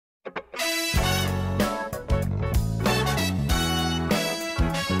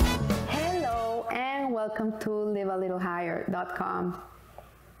welcome to livealittlehigher.com.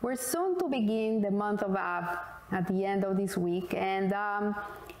 We're soon to begin the month of Av at the end of this week, and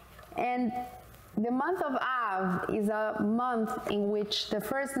the month of Av is a month in which the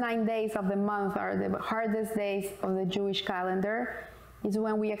first 9 days of the month are the hardest days of the Jewish calendar. It's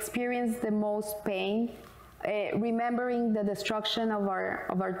when we experience the most pain, remembering the destruction of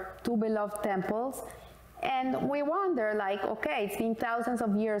our two beloved temples. And we wonder, like, okay, it's been thousands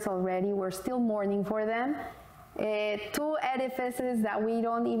of years already, we're still mourning for them. Two edifices that we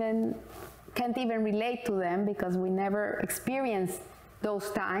can't even relate to them because we never experienced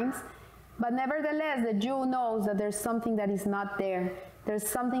those times. But nevertheless, the Jew knows that there's something that is not there. There's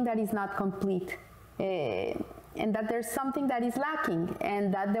something that is not complete. And that there's something that is lacking,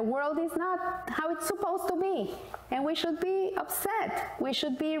 and that the world is not how it's supposed to be. And we should be upset. We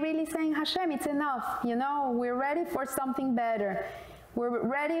should be really saying, Hashem, it's enough. You know, we're ready for something better. We're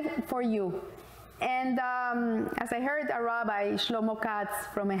ready for you. And as I heard a rabbi, Shlomo Katz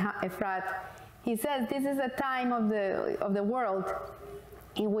from Efrat, he says this is a time of the world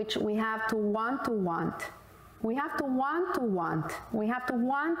in which we have to want to want. We have to want to want. We have to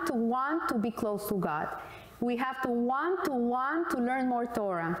want to be close to God. We have to want to learn more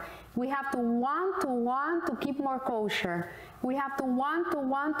Torah. We have to want to keep more kosher. We have to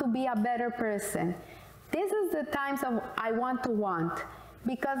want to be a better person. This is the times of I want to want.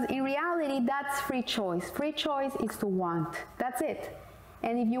 Because in reality, that's free choice. Free choice is to want. That's it.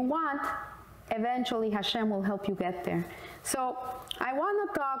 And if you want, eventually Hashem will help you get there. So I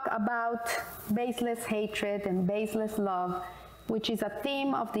want to talk about baseless hatred and baseless love, which is a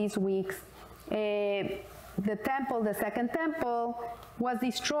theme of these weeks. The temple, the second temple, was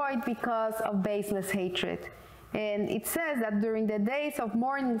destroyed because of baseless hatred. And it says that during the days of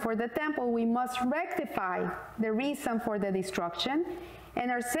mourning for the temple, we must rectify the reason for the destruction. And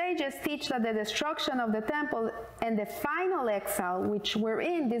our sages teach that the destruction of the temple and the final exile, which we're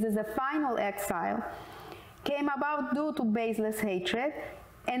in, this is the final exile, came about due to baseless hatred.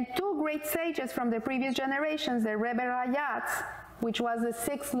 And two great sages from the previous generations, the Rebbe Rayatz, which was the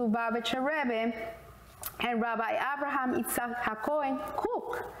 6th Lubavitcher Rebbe, and Rabbi Abraham Yitzhak HaKohen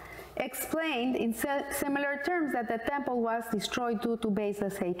Kook, explained in similar terms that the temple was destroyed due to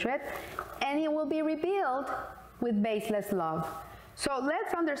baseless hatred, and it will be rebuilt with baseless love. So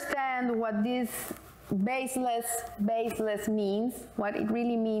let's understand what this baseless means, what it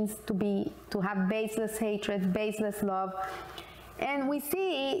really means to have baseless hatred, baseless love. And we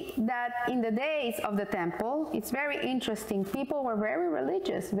see that in the days of the temple, it's very interesting. People were very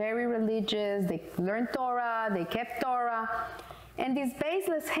religious. They learned Torah, they kept Torah. And this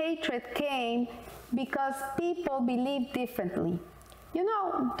baseless hatred came because people believed differently. You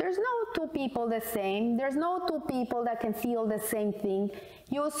know, there's no two people the same. There's no two people that can feel the same thing.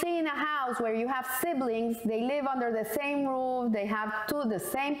 You'll see in a house where you have siblings, they live under the same roof, they have the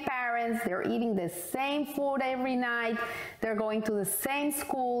same parents, they're eating the same food every night, they're going to the same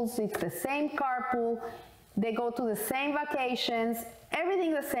schools, it's the same carpool, they go to the same vacations,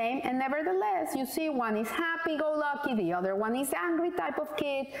 everything the same, and nevertheless, you see one is happy-go-lucky, the other one is angry type of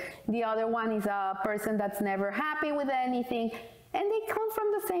kid, the other one is a person that's never happy with anything, and they come from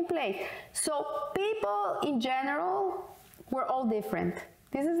the same place. So people in general were all different.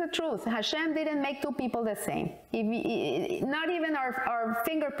 This is the truth. Hashem didn't make two people the same. Not even our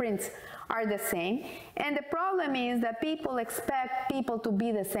fingerprints are the same. And the problem is that people expect people to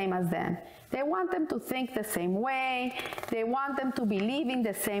be the same as them. They want them to think the same way. They want them to believe in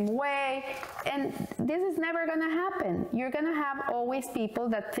the same way. And this is never going to happen. You're going to have always people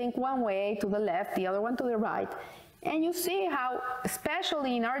that think one way to the left, the other one to the right. And you see how,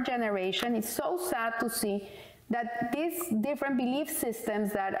 especially in our generation, it's so sad to see that these different belief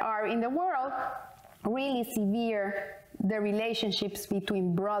systems that are in the world really sever the relationships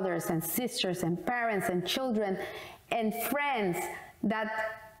between brothers and sisters and parents and children and friends, that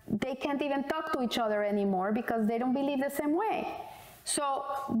they can't even talk to each other anymore because they don't believe the same way. So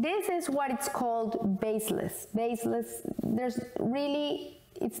this is what it's called baseless. Baseless,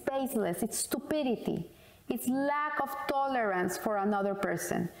 it's baseless, it's stupidity. It's lack of tolerance for another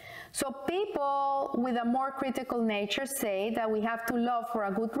person. So people with a more critical nature say that we have to love for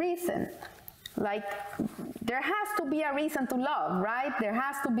a good reason. Like, there has to be a reason to love, right? There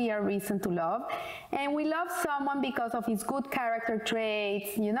has to be a reason to love. And we love someone because of his good character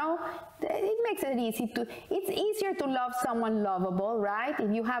traits, you know? It makes it it's easier to love someone lovable, right?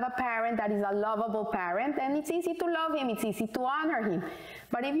 If you have a parent that is a lovable parent, then it's easy to love him, it's easy to honor him.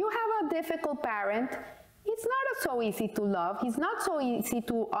 But if you have a difficult parent, it's not so easy to love, he's not so easy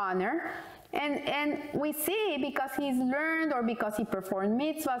to honor, And we see because he's learned or because he performed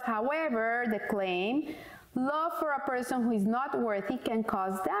mitzvahs. However, the claim, love for a person who is not worthy can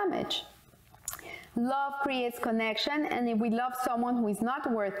cause damage. Love creates connection, and if we love someone who is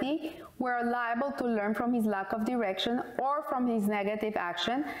not worthy, we're liable to learn from his lack of direction or from his negative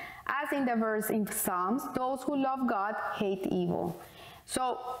action, as in the verse in Psalms, those who love God hate evil.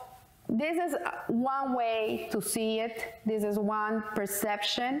 So this is one way to see it. This is one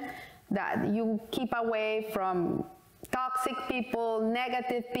perception, that you keep away from toxic people,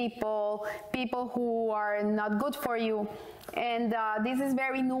 negative people, people who are not good for you. And this is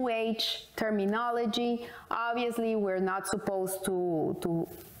very new age terminology. Obviously, we're not supposed to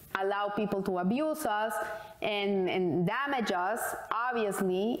allow people to abuse us and damage us.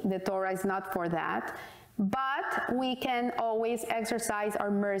 Obviously, the Torah is not for that. But we can always exercise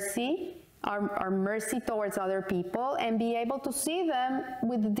our mercy, our mercy towards other people, and be able to see them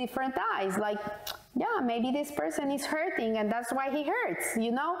with different eyes. Like, yeah, maybe this person is hurting and that's why he hurts,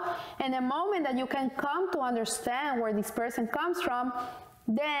 you know? And the moment that you can come to understand where this person comes from,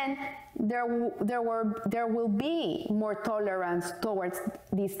 then there will be more tolerance towards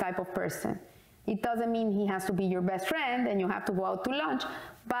this type of person. It doesn't mean he has to be your best friend and you have to go out to lunch,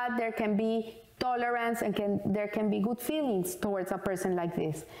 but there can be tolerance and there can be good feelings towards a person like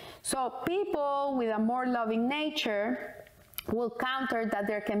this. So people with a more loving nature will counter that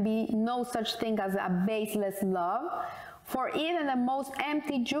there can be no such thing as a baseless love, for even the most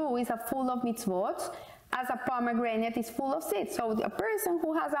empty Jew is full of mitzvot, as a pomegranate is full of seeds. So a person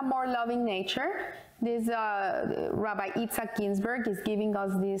who has a more loving nature, this Rabbi Itzhak Ginsburg is giving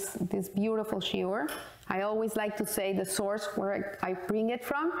us this beautiful shiur. I always like to say the source where I bring it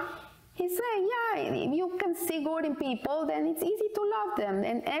from. He's saying, yeah, if you can see good in people, then it's easy to love them.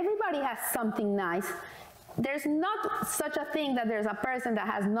 And everybody has something nice. There's not such a thing that there's a person that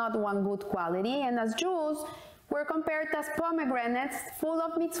has not one good quality. And as Jews, we're compared as pomegranates full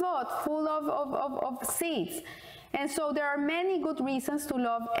of mitzvot, full of seeds. And so there are many good reasons to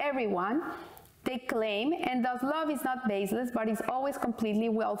love everyone, they claim, and thus love is not baseless, but is always completely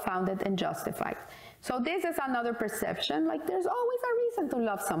well-founded and justified. So this is another perception, like there's always a reason to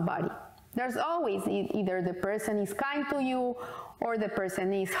love somebody. There's always either the person is kind to you, or the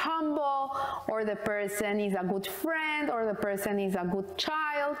person is humble, or the person is a good friend, or the person is a good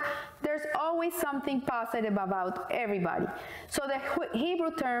child. There's always something positive about everybody. So the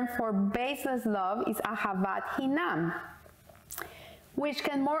Hebrew term for baseless love is ahavat hinam, which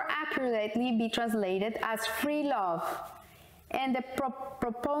can more accurately be translated as free love. And the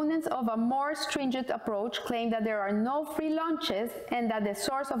proponents of a more stringent approach claim that there are no free lunches and that the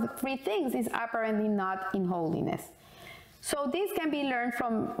source of free things is apparently not in holiness. So this can be learned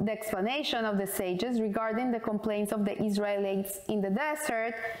from the explanation of the sages regarding the complaints of the Israelites in the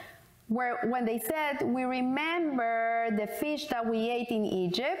desert, where when they said, we remember the fish that we ate in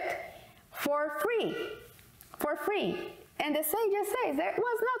Egypt for free. And the sages say that it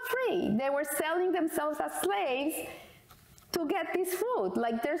was not free. They were selling themselves as slaves to get this food.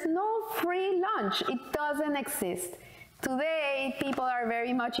 Like, there's no free lunch. It doesn't exist. Today, people are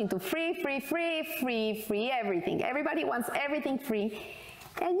very much into free everything. Everybody wants everything free.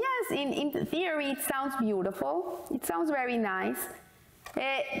 And yes, in theory, it sounds beautiful. It sounds very nice.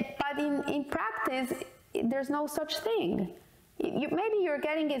 But in practice, there's no such thing. Maybe you're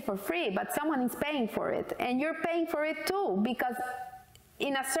getting it for free, but someone is paying for it. And you're paying for it too, because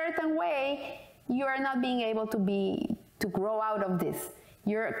in a certain way, you are not being able to grow out of this.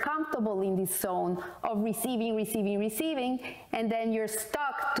 You're comfortable in this zone of receiving, and then you're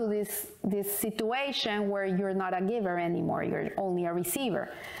stuck to this situation where you're not a giver anymore, you're only a receiver.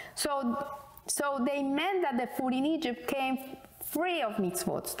 So they meant that the food in Egypt came free of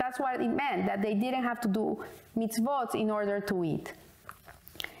mitzvot. That's what it meant, that they didn't have to do mitzvot in order to eat.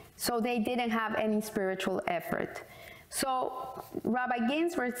 So they didn't have any spiritual effort. So Rabbi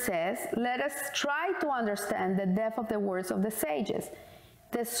Ginsburg says, let us try to understand the depth of the words of the sages.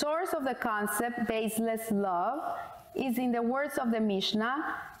 The source of the concept, baseless love, is in the words of the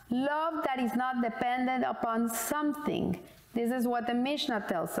Mishnah, love that is not dependent upon something. This is what the Mishnah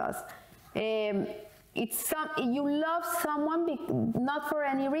tells us. You love someone not for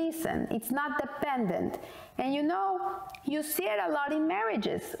any reason. It's not dependent. And you see it a lot in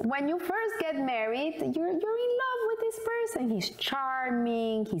marriages. When you first get married, you're in love with this person. He's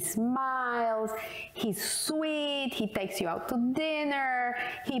charming, he smiles, he's sweet, he takes you out to dinner,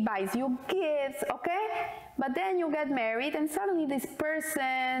 he buys you gifts, okay? But then you get married and suddenly this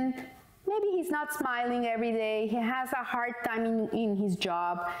person maybe he's not smiling every day, he has a hard time in his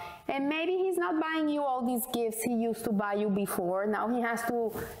job, and maybe he's not buying you all these gifts he used to buy you before. Now he has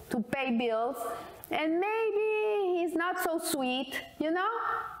to pay bills, and maybe he's not so sweet, you know?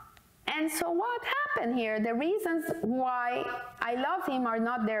 And so what happened here? The reasons why I love him are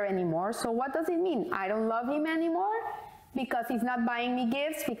not there anymore. So what does it mean? I don't love him anymore because he's not buying me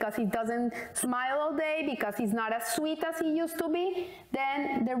gifts, because he doesn't smile all day, because he's not as sweet as he used to be.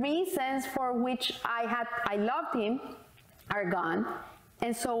 Then the reasons for which I loved him are gone.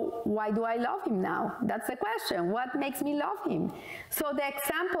 And so why do I love him now? That's the question. What makes me love him? So the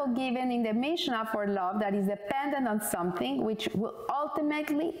example given in the Mishnah for love that is dependent on something which will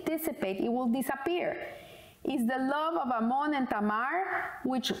ultimately dissipate, it will disappear, is the love of Ammon and Tamar,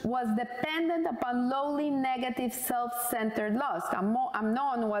 which was dependent upon lowly, negative, self-centered lust.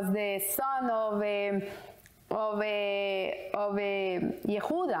 Amnon was the son of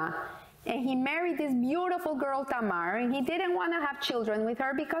Yehuda. And he married this beautiful girl, Tamar, and he didn't want to have children with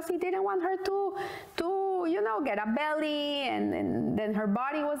her because he didn't want her to you know, get a belly, and then her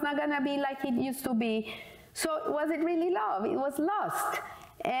body was not going to be like it used to be. So was it really love? It was lust.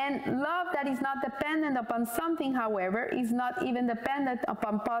 And love that is not dependent upon something, however, is not even dependent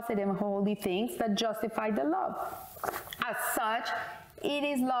upon positive and holy things that justify the love. As such, it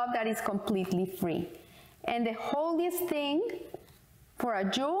is love that is completely free. And the holiest thing for a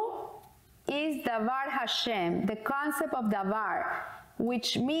Jew is Davar Hashem, the concept of Davar,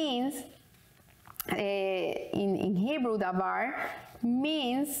 which means, in Hebrew, Davar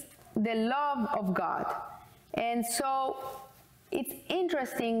means the love of God. And so it's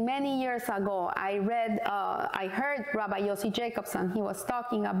interesting, many years ago, I heard Rabbi Yossi Jacobson, he was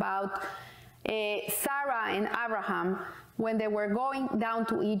talking about Sarah and Abraham when they were going down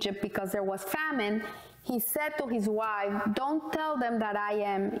to Egypt because there was famine. He said to his wife, don't tell them that I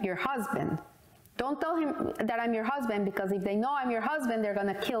am your husband. Don't tell him that I'm your husband, because if they know I'm your husband, they're going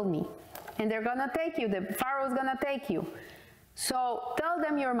to kill me. And they're going to take you. The Pharaoh's going to take you. So tell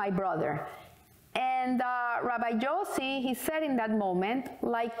them you're my brother. And Rabbi Yossi, he said in that moment,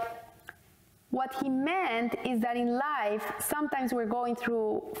 like, what he meant is that in life, sometimes we're going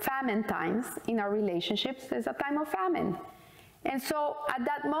through famine times in our relationships. There's a time of famine. And so at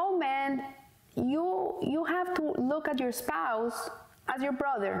that moment, you have to look at your spouse as your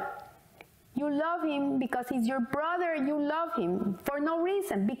brother. You love him because he's your brother, you love him for no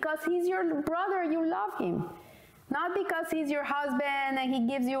reason. Because he's your brother, you love him. Not because he's your husband and he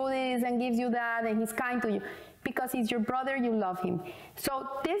gives you this and gives you that and he's kind to you. Because he's your brother, you love him. So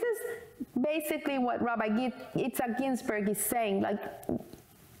this is basically what Rabbi Yitzhak Ginsburg is saying. Like,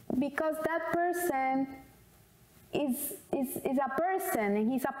 because that person is a person,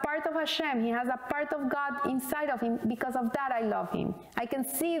 and he's a part of Hashem. He has a part of God inside of him. Because of that, I love him. I can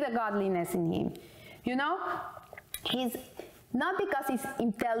see the godliness in him. You know, he's not because he's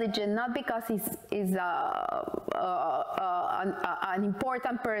intelligent, not because he's an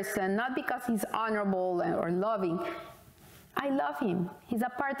important person, not because he's honorable or loving. I love him. He's a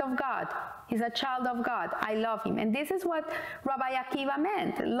part of God. He's a child of God. I love him. And this is what Rabbi Akiva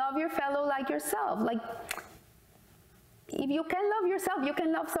meant. Love your fellow like yourself. Like, if you can love yourself, you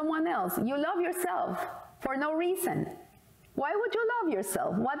can love someone else. You love yourself for no reason. Why would you love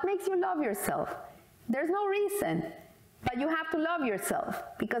yourself? What makes you love yourself? There's no reason. But you have to love yourself.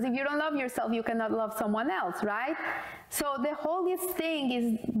 Because if you don't love yourself, you cannot love someone else, right? So the holiest thing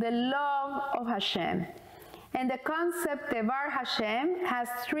is the love of Hashem. And the concept Devar Hashem has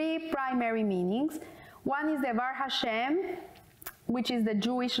three primary meanings. One is Devar Hashem, which is the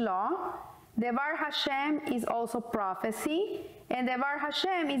Jewish law. Devar Hashem is also prophecy, and Devar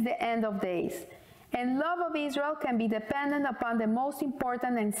Hashem is the end of days. And love of Israel can be dependent upon the most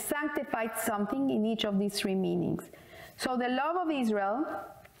important and sanctified something in each of these three meanings. So the love of Israel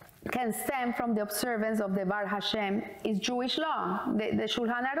can stem from the observance of Devar Hashem is Jewish law, the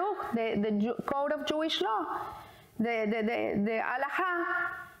Shulchan Aruch, the code of Jewish law, the Halakha.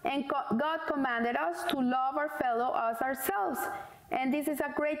 And God commanded us to love our fellow as ourselves. And this is a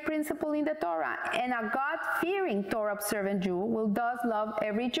great principle in the Torah. And a God-fearing Torah-observant Jew will thus love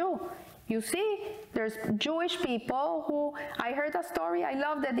every Jew. You see, there's Jewish people who, I heard a story, I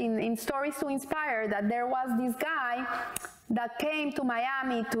loved it in Stories to Inspire, that there was this guy that came to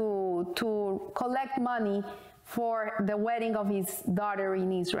Miami to collect money for the wedding of his daughter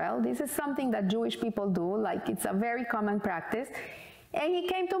in Israel. This is something that Jewish people do, like it's a very common practice. And he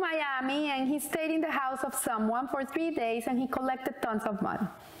came to Miami and he stayed in the house of someone for 3 days and he collected tons of money.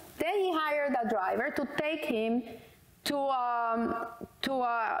 Then he hired a driver to take him to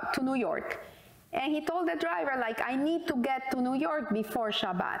New York. And he told the driver, like, I need to get to New York before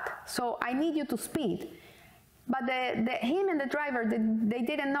Shabbat, so I need you to speed. But him and the driver, they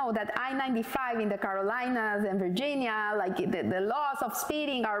didn't know that I-95 in the Carolinas and Virginia, like the laws of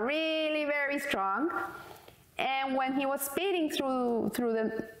speeding are really very strong. And when he was speeding through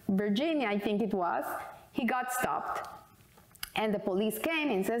the Virginia, I think it was, he got stopped. And the police came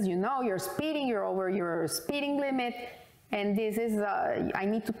and says, you know, you're speeding, you're over your speeding limit, and this is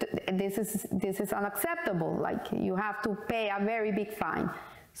this is unacceptable. Like, you have to pay a very big fine.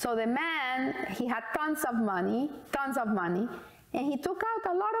 So the man, he had tons of money, and he took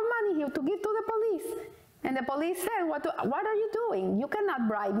out a lot of money to give to the police. And the police said, what are you doing? You cannot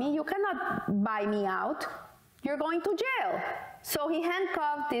bribe me, you cannot buy me out. You're going to jail. So he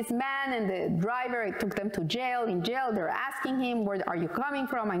handcuffed this man and the driver. He took them to jail. In jail, they're asking him, where are you coming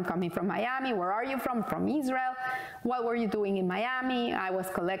from? I'm coming from Miami. Where are you from? From Israel. What were you doing in Miami? I was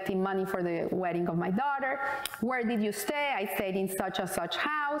collecting money for the wedding of my daughter. Where did you stay? I stayed in such and such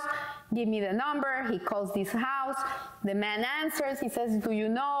house. Give me the number. He calls this house. The man answers. He says, do you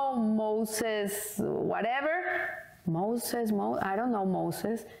know Moses whatever? I don't know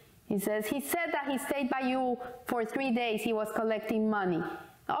Moses. He says, he said that he stayed by you for 3 days. He was collecting money.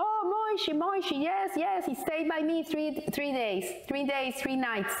 Oh, Moishi, yes, he stayed by me 3 days, 3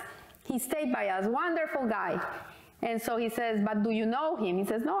 nights. He stayed by us, wonderful guy. And so he says, but do you know him? He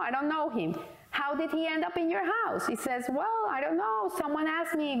says, no, I don't know him. How did he end up in your house? He says, well, I don't know. Someone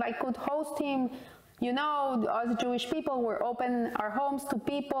asked me if I could host him. You know, us Jewish people, we're open our homes to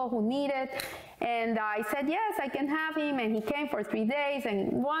people who need it. And I said, yes, I can have him. And he came for 3 days,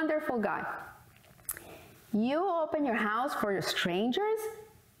 and wonderful guy. You open your house for strangers?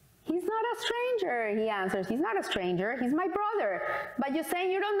 He's not a stranger, he answers. He's not a stranger, he's my brother. But you're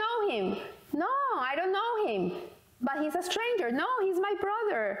saying you don't know him. No, I don't know him. But he's a stranger. No, he's my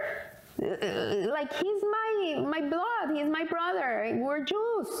brother. Like, he's my blood, he's my brother. We're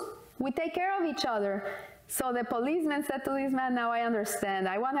Jews. We take care of each other. So the policeman said to this man, now I understand.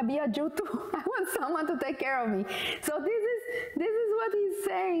 I want to be a Jew too. I want someone to take care of me. So this is what he's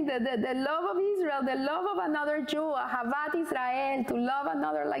saying, the love of Israel, the love of another Jew, Ahavat Israel, to love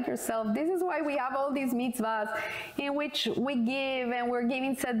another like yourself. This is why we have all these mitzvahs in which we give, and we're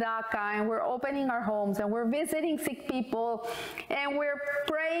giving tzedakah, and we're opening our homes, and we're visiting sick people, and we're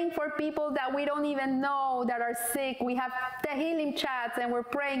praying for people that we don't even know that are sick. We have Tehillim chats, and we're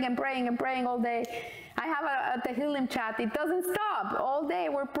praying and praying and praying all day. I have a Tehillim chat. It doesn't stop. All day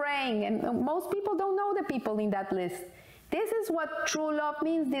we're praying, and most people don't know the people in that list. This is what true love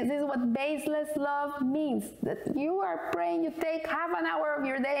means. This is what baseless love means. That you are praying, you take half an hour of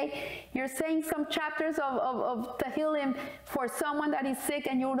your day, you're saying some chapters of Tehillim for someone that is sick,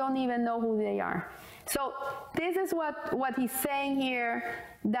 and you don't even know who they are. So this is what he's saying here,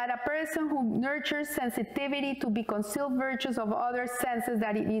 that a person who nurtures sensitivity to be concealed virtues of other senses,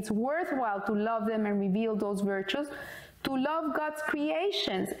 that it is worthwhile to love them and reveal those virtues, to love God's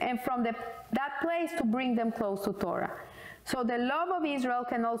creations, and from that place to bring them close to Torah. So the love of Israel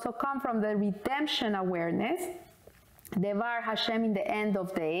can also come from the redemption awareness, Devar Hashem in the end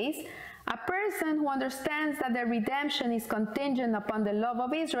of days. A person who understands that the redemption is contingent upon the love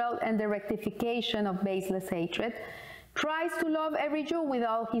of Israel and the rectification of baseless hatred, tries to love every Jew with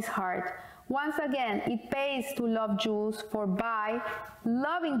all his heart. Once again, it pays to love Jews, for by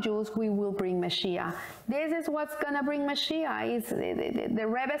loving Jews we will bring Mashiach. This is what's going to bring Mashiach. The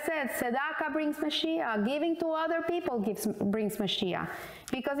Rebbe said, tzedakah brings Mashiach. Giving to other people brings Mashiach.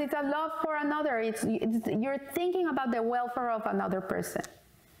 Because it's a love for another. You're thinking about the welfare of another person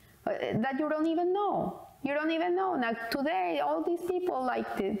that you don't even know. You don't even know. Now, today, all these people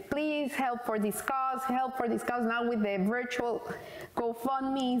like, please help for this cause, now with the virtual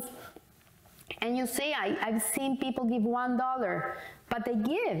GoFundMes. And you see, I've seen people give $1, but they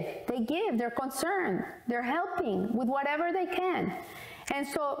give, they're concerned, they're helping with whatever they can. And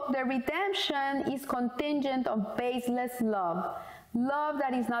so the redemption is contingent on baseless love. Love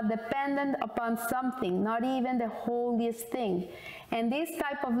that is not dependent upon something, not even the holiest thing. And this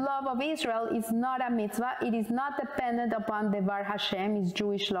type of love of Israel is not a mitzvah. It is not dependent upon Devar Hashem, is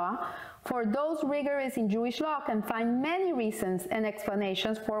Jewish law. For those rigorous in Jewish law can find many reasons and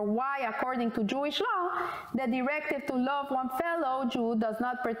explanations for why, according to Jewish law, the directive to love one fellow Jew does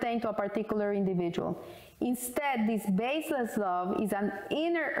not pertain to a particular individual. Instead, this baseless love is an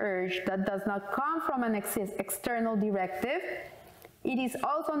inner urge that does not come from an external directive. It is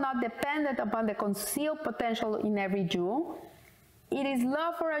also not dependent upon the concealed potential in every Jew. It is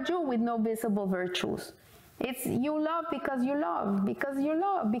love for a Jew with no visible virtues. It's you love because you love,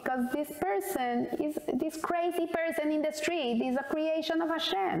 because this person is, this crazy person in the street is a creation of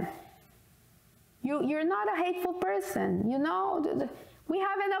Hashem. You're not a hateful person. You know, we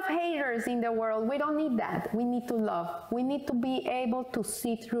have enough haters in the world. We don't need that. We need to love. We need to be able to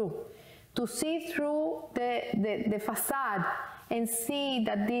see through the facade and see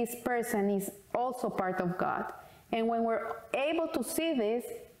that this person is also part of God. And when we're able to see this,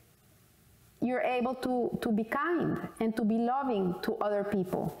 you're able to be kind and to be loving to other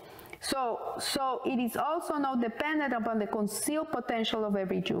people. So it is also not dependent upon the concealed potential of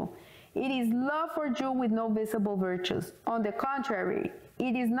every Jew. It is love for Jew with no visible virtues. On the contrary,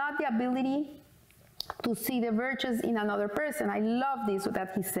 it is not the ability to see the virtues in another person. I love this,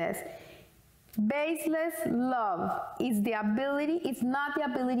 that he says. Baseless love is the ability, it's not the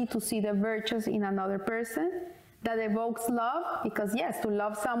ability to see the virtues in another person that evokes love, because yes, to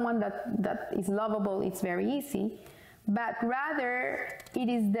love someone that is lovable, it's very easy, but rather it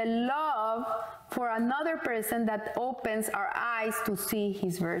is the love for another person that opens our eyes to see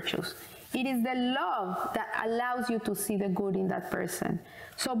his virtues. It is the love that allows you to see the good in that person.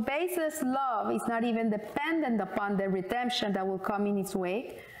 So baseless love is not even dependent upon the redemption that will come in its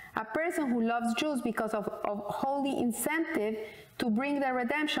wake. A person who loves Jews because of holy incentive to bring the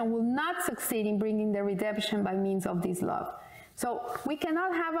redemption will not succeed in bringing the redemption by means of this love. So we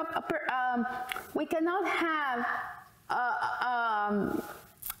cannot have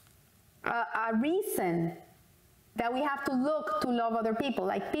a reason that we have to look to love other people.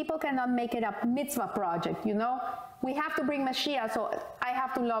 Like, people cannot make it a mitzvah project, you know? We have to bring Mashiach, so I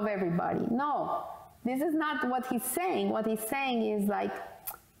have to love everybody. No, this is not what he's saying. What he's saying is, like,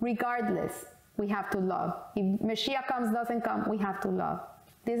 regardless, we have to love. If Mashiach comes, doesn't come, we have to love.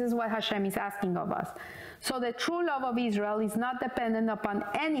 This is what Hashem is asking of us. So the true love of Israel is not dependent upon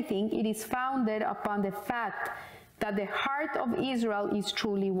anything. It is founded upon the fact that the heart of Israel is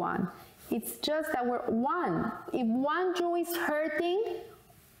truly one. It's just that we're one. If one Jew is hurting,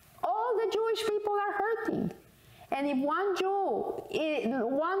 all the Jewish people are hurting. And if one Jew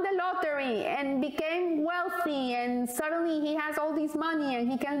won the lottery and became wealthy and suddenly he has all this money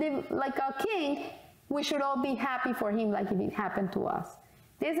and he can live like a king, we should all be happy for him like if it happened to us.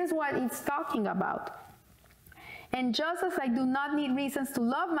 This is what it's talking about. And just as I do not need reasons to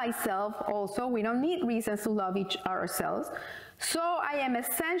love myself, also, we don't need reasons to love ourselves, so I am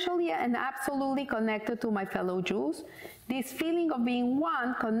essentially and absolutely connected to my fellow Jews. This feeling of being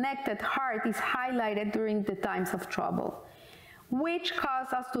one connected heart is highlighted during the times of trouble, which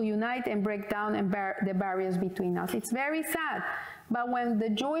cause us to unite and break down the barriers between us. It's very sad, but when the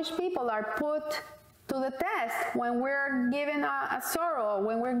Jewish people are put to the test, when we're given a sorrow,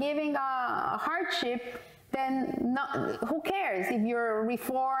 when we're giving a hardship, then who cares if you're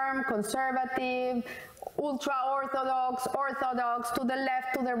Reform, conservative, ultra-Orthodox, Orthodox, to the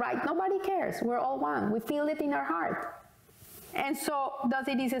left, to the right? Nobody cares. We're all one. We feel it in our heart. And so thus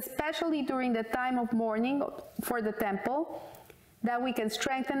it is especially during the time of mourning for the temple that we can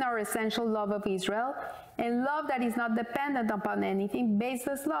strengthen our essential love of Israel, and love that is not dependent upon anything,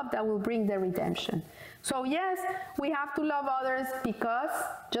 baseless love that will bring the redemption. So yes, we have to love others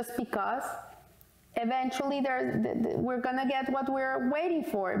just because, eventually we're going to get what we're waiting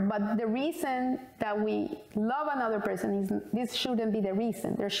for. But the reason that we love another person is, this shouldn't be the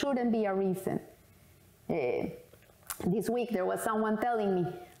reason. There shouldn't be a reason. This week there was someone telling me,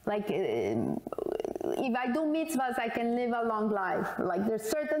 like, if I do mitzvahs, I can live a long life. Like, there's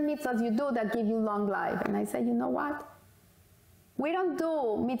certain mitzvahs you do that give you long life. And I said, you know what? We don't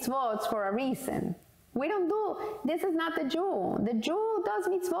do mitzvahs for a reason. This is not the Jew. The Jew does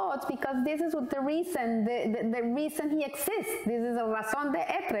mitzvot because this is the reason, the reason he exists. This is a razón de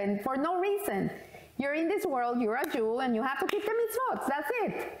etre, for no reason. You're in this world, you're a Jew, and you have to keep the mitzvot. That's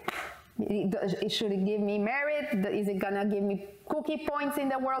it. Should it give me merit? Is it gonna give me cookie points in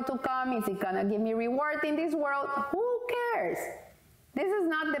the world to come? Is it gonna give me reward in this world? Who cares? This is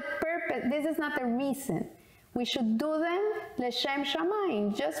not the purpose. This is not the reason. We should do them l'shem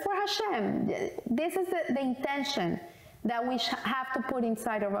shamayim, just for Hashem. This is the intention that we have to put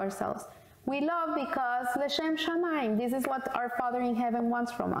inside of ourselves. We love because l'shem shamayim. This is what our Father in heaven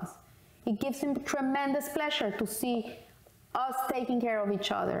wants from us. It gives him tremendous pleasure to see us taking care of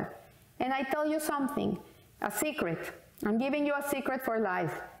each other. And I tell you something, a secret. I'm giving you a secret for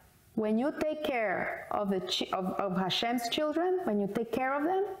life. When you take care of Hashem's children, when you take care of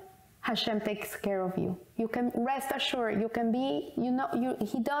them, Hashem takes care of you. You can rest assured. You can be, He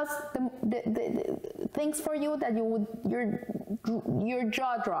does the things for you that your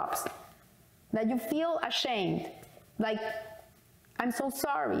jaw drops, that you feel ashamed. Like, I'm so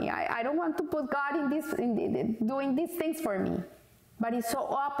sorry. I don't want to put God in doing these things for me, but it's so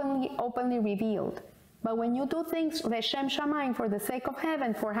openly revealed. But when you do things L'Shem Shamayim, for the sake of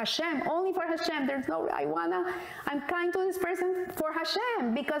heaven, for Hashem, only for Hashem, there's no, I'm kind to this person for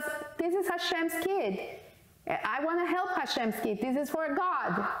Hashem, because this is Hashem's kid. I want to help Hashem's kid. This is for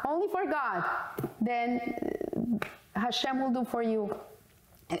God, only for God. Then Hashem will do for you.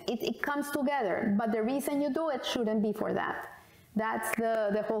 It comes together. But the reason you do it shouldn't be for that. That's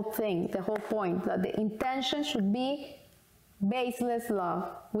the whole thing, the whole point. That the intention should be baseless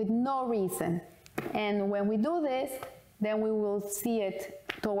love with no reason. And when we do this, then we will see it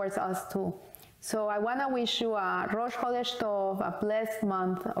towards us too. So I want to wish you a Rosh Chodesh Tov, a blessed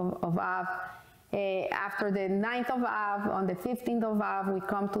month of Av. After the 9th of Av, on the 15th of Av, we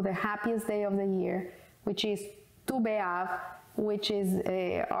come to the happiest day of the year, which is Tu B'Av, which is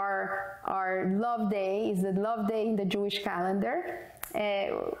our love day, is the love day in the Jewish calendar,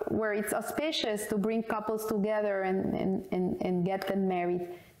 where it's auspicious to bring couples together and get them married.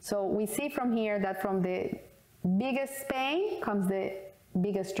 So we see from here that from the biggest pain comes the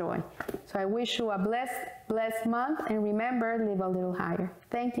biggest joy. So I wish you a blessed month, and remember, live a little higher.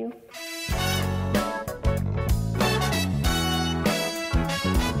 Thank you.